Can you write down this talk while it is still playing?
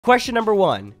Question number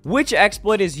 1. Which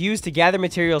exploit is used to gather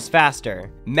materials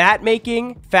faster? Mat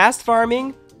making, fast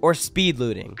farming, or speed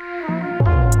looting?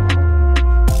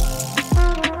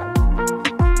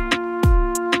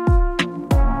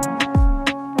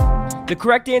 The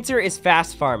correct answer is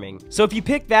fast farming. So if you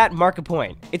pick that, mark a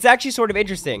point. It's actually sort of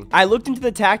interesting. I looked into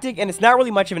the tactic and it's not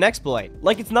really much of an exploit.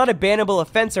 Like, it's not a bannable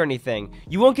offense or anything.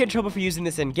 You won't get in trouble for using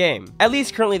this in game. At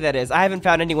least currently that is. I haven't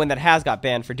found anyone that has got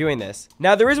banned for doing this.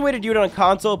 Now there is a way to do it on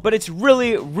console, but it's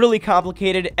really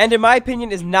complicated and in my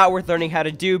opinion is not worth learning how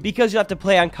to do because you'll have to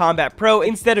play on Combat Pro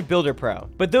instead of Builder Pro.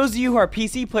 But those of you who are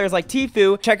PC players like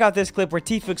Tfue, check out this clip where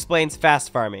Tfue explains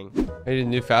fast farming. Hey, you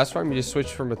didn't do fast farm? You just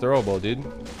switched from a throwable, dude.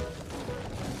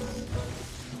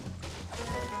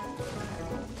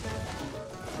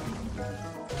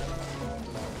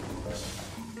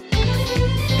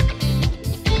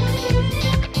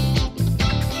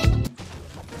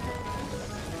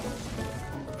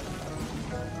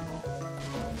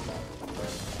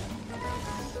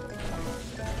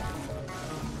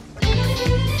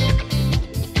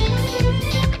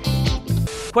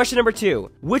 Question number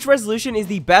 2. Which resolution is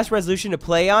the best resolution to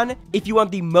play on if you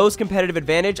want the most competitive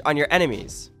advantage on your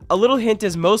enemies? A little hint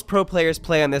is most pro players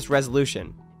play on this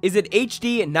resolution. Is it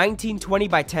HD 1920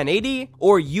 by 1080,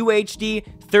 or UHD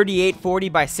 3840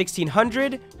 by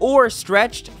 1600, or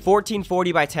stretched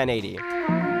 1440 by 1080?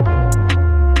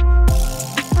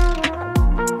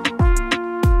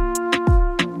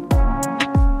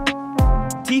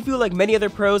 Tfue, like many other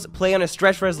pros, play on a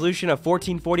stretch resolution of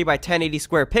 1440 by 1080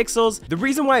 square pixels. The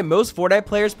reason why most Fortnite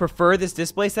players prefer this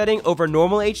display setting over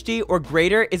normal HD or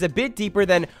greater is a bit deeper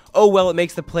than, oh well, it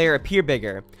makes the player appear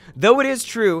bigger. Though it is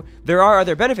true, there are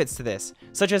other benefits to this,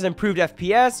 such as improved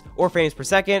FPS or frames per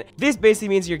second. This basically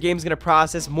means your game's gonna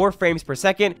process more frames per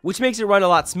second, which makes it run a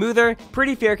lot smoother.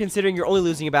 Pretty fair considering you're only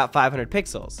losing about 500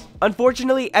 pixels.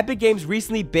 Unfortunately, Epic Games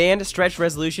recently banned stretch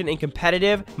resolution in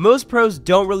competitive. Most pros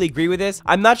don't really agree with this.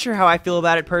 I'm not sure how I feel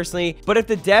about it personally, but if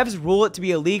the devs rule it to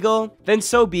be illegal, then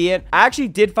so be it. I actually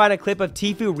did find a clip of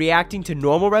Tfue reacting to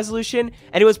normal resolution,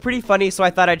 and it was pretty funny, so I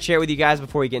thought I'd share it with you guys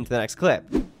before we get into the next clip.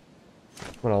 I'm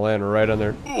gonna land right on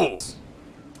there.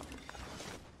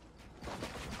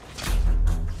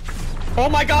 Oh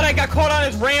my god, I got caught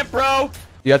on his ramp, bro!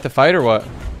 You have to fight or what?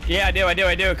 Yeah, I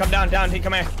do. Come down, Hey,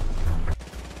 come here.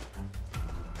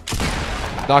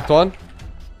 Knocked one.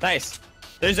 Nice.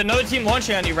 There's another team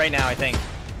launching on you right now, I think.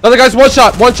 Other guy's one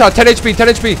shot, 10 HP, 10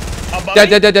 HP. Above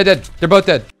Dead. They're both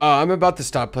dead. I'm about to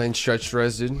stop playing stretched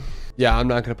res, dude. Yeah, I'm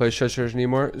not gonna play stretched res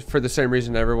anymore for the same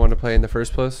reason I never wanted to play in the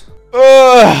first place.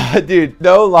 Dude,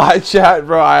 no lie chat,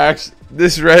 bro.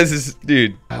 This res is,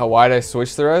 dude. Why'd I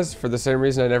switch the res? For the same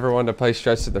reason I never wanted to play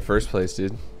stretched in the first place,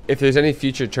 dude. If there's any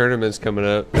future tournaments coming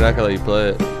up, they're not gonna let you play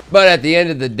it. But at the end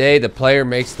of the day, the player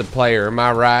makes the player. Am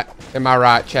I right? Am I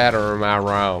right, chat, or am I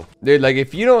wrong? Dude, like,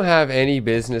 if you don't have any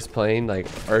business playing, like,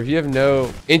 or if you have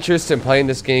no interest in playing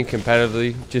this game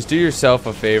competitively, just do yourself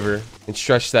a favor and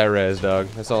stretch that res, dog.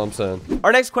 That's all I'm saying.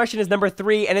 Our next question is number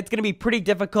 3, and it's gonna be pretty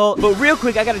difficult, but real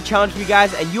quick, I got a challenge for you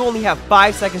guys, and you only have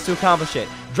 5 seconds to accomplish it.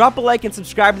 Drop a like and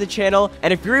subscribe to the channel,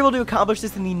 and if you're able to accomplish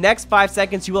this in the next 5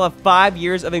 seconds, you will have 5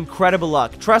 years of incredible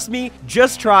luck. Trust me,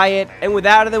 just try it. And with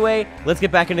that out of the way, let's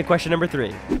get back into question number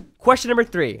 3. Question number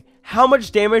 3. How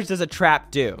much damage does a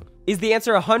trap do? Is the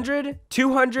answer 100,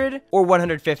 200, or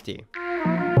 150?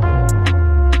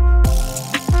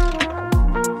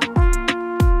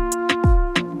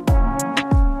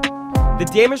 The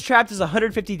damage trap does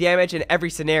 150 damage in every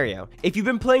scenario. If you've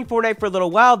been playing Fortnite for a little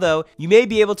while though, you may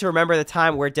be able to remember the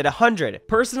time where it did 100.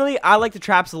 Personally, I like the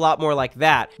traps a lot more like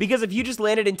that, because if you just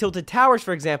landed in tilted towers,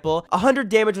 for example, 100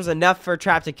 damage was enough for a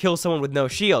trap to kill someone with no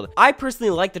shield. I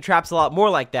personally like the traps a lot more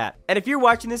like that. And if you're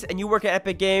watching this and you work at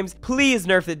Epic Games, please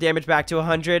nerf the damage back to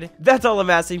 100. That's all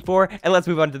I'm asking for, and let's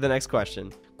move on to the next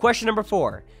question. Question number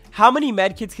 4. How many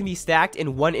medkits can be stacked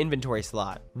in one inventory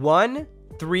slot? 1,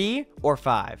 3, or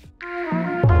 5?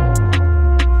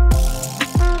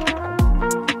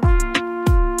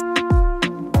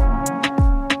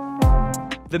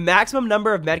 The maximum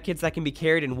number of medkits that can be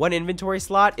carried in one inventory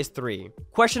slot is 3.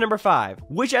 Question number 5.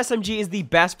 Which SMG is the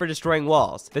best for destroying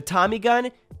walls? The Tommy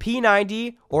gun,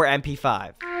 P90, or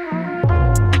MP5?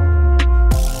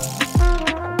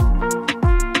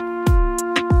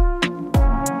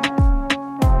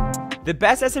 The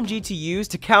best SMG to use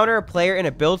to counter a player in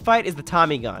a build fight is the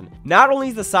Tommy gun. Not only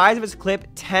is the size of its clip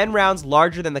 10 rounds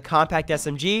larger than the compact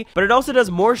SMG, but it also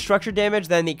does more structure damage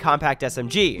than the compact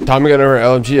SMG. Tommy gun over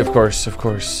LMG, of course.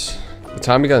 The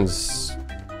Tommy gun's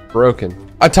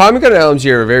broken. A Tommy gun and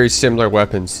LMG are very similar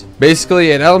weapons.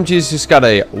 Basically, an LMG's just got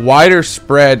a wider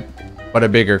spread but a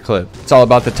bigger clip. It's all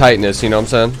about the tightness, you know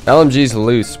what I'm saying? LMG's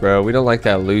loose, bro. We don't like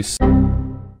that loose.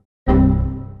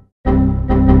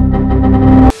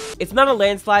 It's not a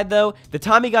landslide though. The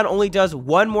Tommy gun only does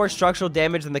 1 more structural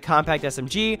damage than the compact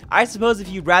SMG. I suppose if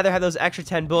you'd rather have those extra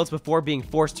 10 bullets before being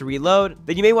forced to reload,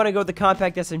 then you may want to go with the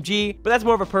compact SMG, but that's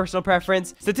more of a personal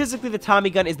preference. Statistically, the Tommy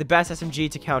gun is the best SMG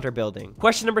to counter building.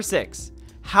 Question number 6.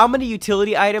 How many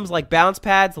utility items like bounce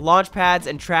pads, launch pads,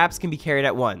 and traps can be carried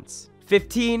at once?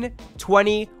 15,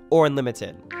 20, or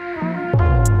unlimited?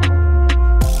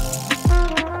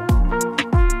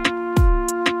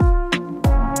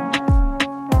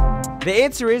 The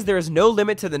answer is there is no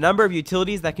limit to the number of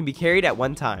utilities that can be carried at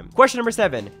one time. Question number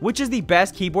 7. Which is the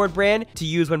best keyboard brand to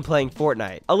use when playing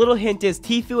Fortnite? A little hint is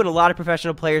Tfue and a lot of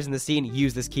professional players in the scene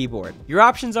use this keyboard. Your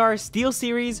options are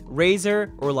SteelSeries,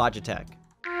 Razer, or Logitech.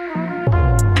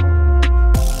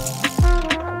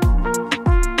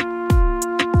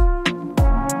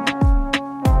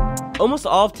 Almost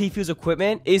all of Tfue's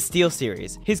equipment is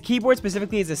SteelSeries. His keyboard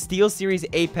specifically is a SteelSeries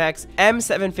Apex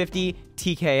M750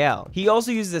 TKL. He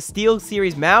also uses a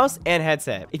SteelSeries mouse and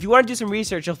headset. If you want to do some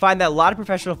research, you'll find that a lot of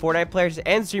professional Fortnite players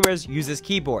and streamers use this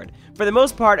keyboard. For the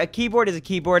most part, a keyboard is a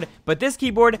keyboard, but this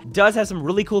keyboard does have some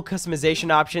really cool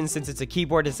customization options since it's a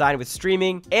keyboard designed with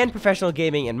streaming and professional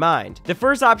gaming in mind. The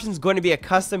first option is going to be a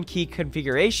custom key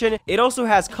configuration. It also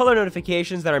has color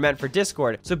notifications that are meant for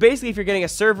Discord. So basically, if you're getting a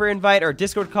server invite or a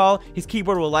Discord call, his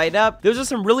keyboard will light up. Those are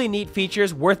some really neat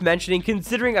features worth mentioning,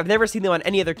 considering I've never seen them on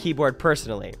any other keyboard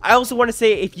personally. I also want to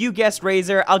say, if you guessed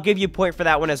Razer, I'll give you a point for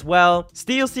that one as well.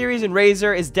 SteelSeries and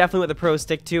Razer is definitely what the pros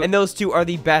stick to, and those two are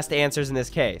the best answers in this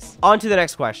case. On to the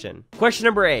next question. Question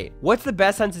number 8. What's the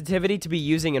best sensitivity to be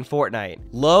using in Fortnite?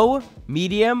 Low,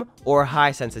 medium, or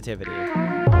high sensitivity?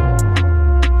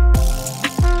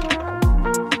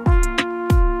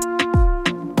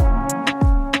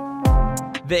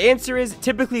 The answer is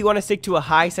typically you want to stick to a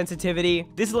high sensitivity.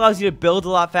 This allows you to build a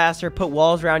lot faster, put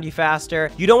walls around you faster.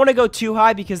 You don't want to go too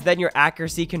high because then your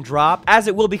accuracy can drop, as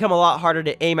it will become a lot harder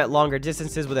to aim at longer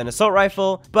distances with an assault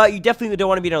rifle, but you definitely don't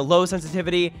want to be in a low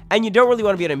sensitivity, and you don't really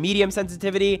want to be in a medium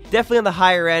sensitivity. Definitely on the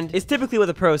higher end is typically what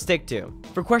the pros stick to.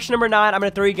 For question number 9, I'm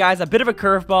going to throw you guys a bit of a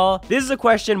curveball. This is a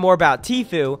question more about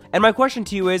Tfue, and my question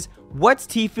to you is, what's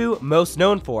Tfue most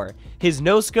known for? His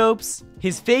no-scopes,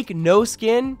 his fake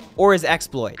no-skin, or his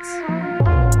exploits?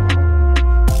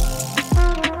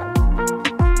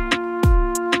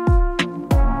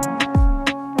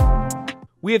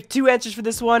 We have 2 answers for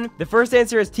this one. The first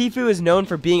answer is Tfue is known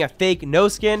for being a fake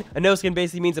no-skin. A no-skin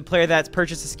basically means a player that's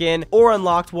purchased a skin or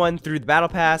unlocked one through the battle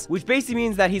pass, which basically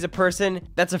means that he's a person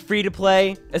that's a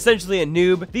free-to-play, essentially a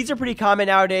noob. These are pretty common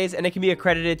nowadays, and it can be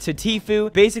accredited to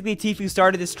Tfue. Basically, Tfue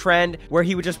started this trend where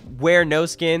he would just wear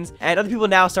no-skins, and other people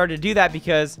now started to do that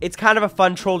because it's kind of a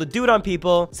fun troll to do it on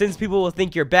people, since people will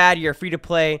think you're bad, you're a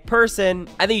free-to-play person,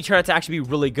 and then you turn out to actually be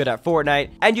really good at Fortnite,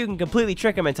 and you can completely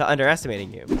trick them into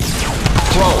underestimating you.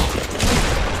 Bro.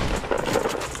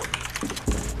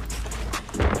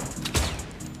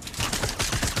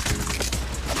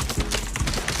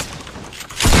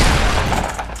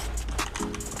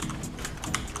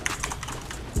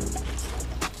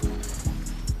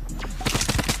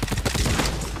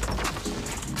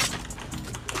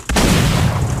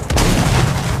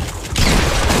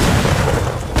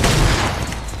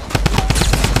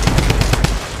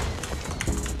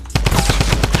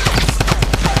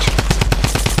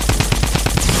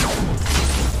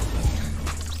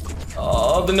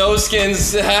 The no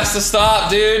skins has to stop,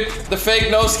 dude. The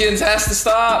fake no skins has to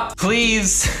stop.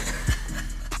 Please.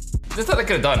 That's what I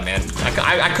could have done, man.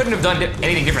 I couldn't have done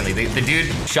anything differently. The dude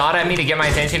shot at me to get my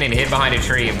attention and hid behind a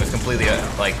tree and was completely,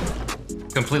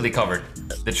 completely covered.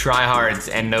 The tryhards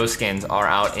and no skins are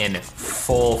out in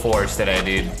full force today,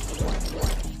 dude.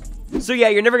 So yeah,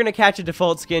 you're never going to catch a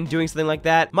default skin doing something like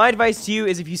that. My advice to you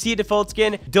is if you see a default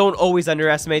skin, don't always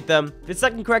underestimate them. The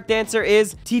second correct answer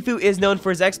is Tfue is known for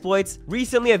his exploits.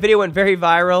 Recently, a video went very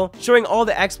viral showing all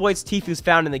the exploits Tfue's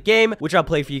found in the game, which I'll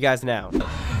play for you guys now.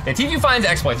 Yeah, Tfue finds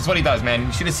exploits. That's what he does, man.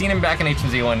 You should have seen him back in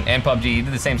H1Z1 and PUBG. He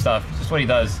did the same stuff. It's just what he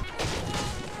does.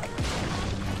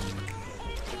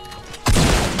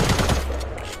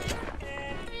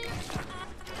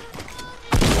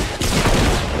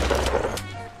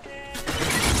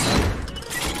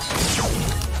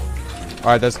 All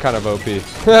right, that's kind of OP.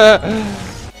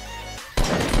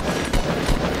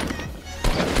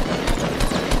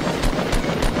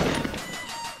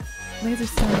 Laser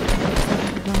sound.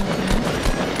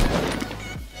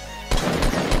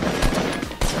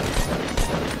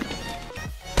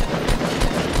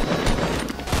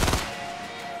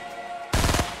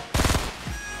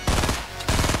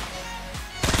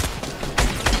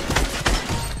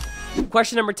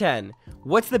 Question number 10.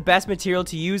 What's the best material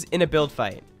to use in a build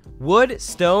fight? Wood,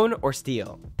 stone, or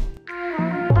steel?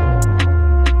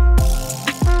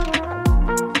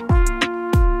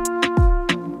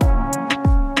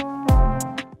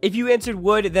 If you answered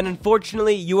wood, then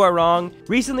unfortunately you are wrong.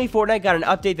 Recently, Fortnite got an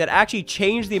update that actually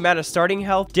changed the amount of starting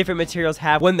health different materials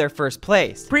have when they're first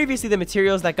placed. Previously, the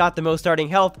materials that got the most starting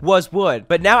health was wood,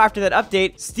 but now after that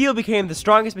update, steel became the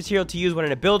strongest material to use when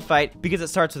in a build fight because it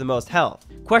starts with the most health.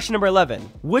 Question number 11.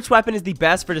 Which weapon is the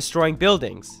best for destroying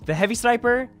buildings? The heavy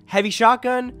sniper, heavy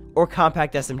shotgun, or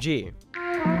compact SMG?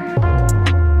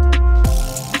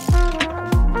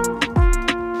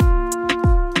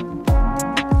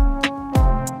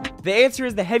 The answer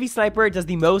is the heavy sniper does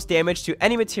the most damage to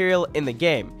any material in the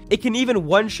game. It can even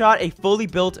one-shot a fully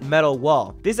built metal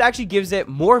wall. This actually gives it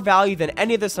more value than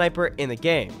any other sniper in the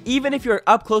game. Even if you're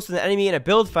up close with an enemy in a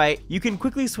build fight, you can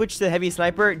quickly switch to the heavy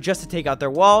sniper just to take out their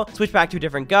wall, switch back to a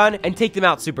different gun, and take them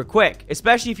out super quick,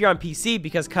 especially if you're on PC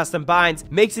because custom binds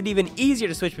makes it even easier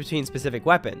to switch between specific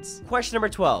weapons. Question number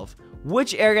 12.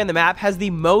 Which area on the map has the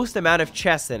most amount of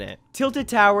chests in it? Tilted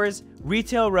Towers,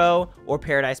 Retail Row, or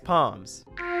Paradise Palms?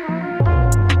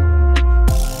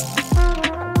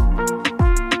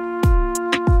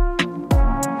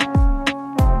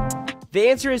 The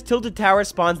answer is Tilted Tower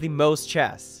spawns the most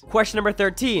chests. Question number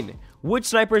 13. Which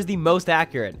sniper is the most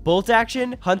accurate? Bolt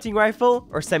action, hunting rifle,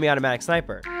 or semi-automatic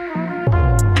sniper?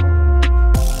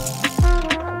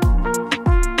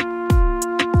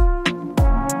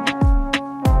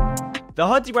 The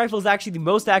hunting rifle is actually the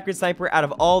most accurate sniper out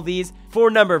of all these for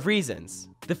a number of reasons.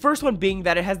 The first one being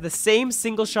that it has the same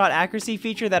single shot accuracy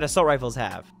feature that assault rifles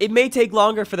have. It may take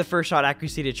longer for the first shot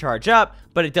accuracy to charge up,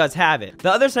 but it does have it.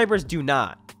 The other snipers do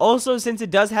not. Also, since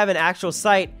it does have an actual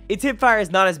sight, its hipfire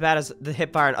is not as bad as the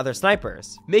hipfire in other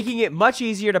snipers, making it much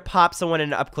easier to pop someone in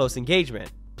an up-close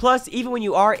engagement. Plus, even when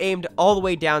you are aimed all the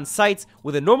way down sights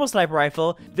with a normal sniper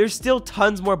rifle, there's still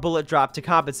tons more bullet drop to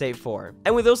compensate for.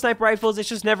 And with those sniper rifles, it's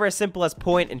just never as simple as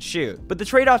point and shoot. But the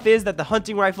trade-off is that the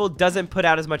hunting rifle doesn't put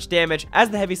out as much damage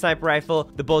as the heavy sniper rifle,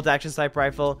 the bolt action sniper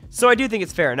rifle, so I do think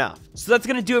it's fair enough. So that's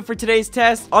gonna do it for today's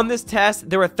test. On this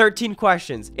test, there were 13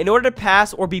 questions. In order to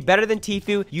pass or be better than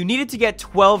Tfue, you needed to get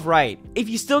 12 right. If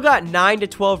you still got 9 to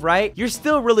 12 right, you're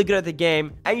still really good at the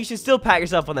game, and you should still pat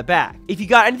yourself on the back. If you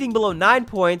got anything below 9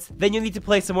 points, then you'll need to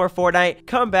play some more Fortnite,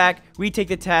 come back, retake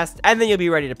the test, and then you'll be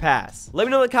ready to pass. Let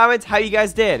me know in the comments how you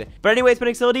guys did. But anyway, it's been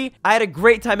Exility. I had a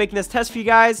great time making this test for you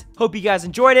guys. Hope you guys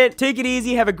enjoyed it. Take it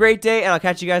easy, have a great day, and I'll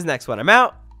catch you guys next one. I'm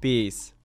out. Peace.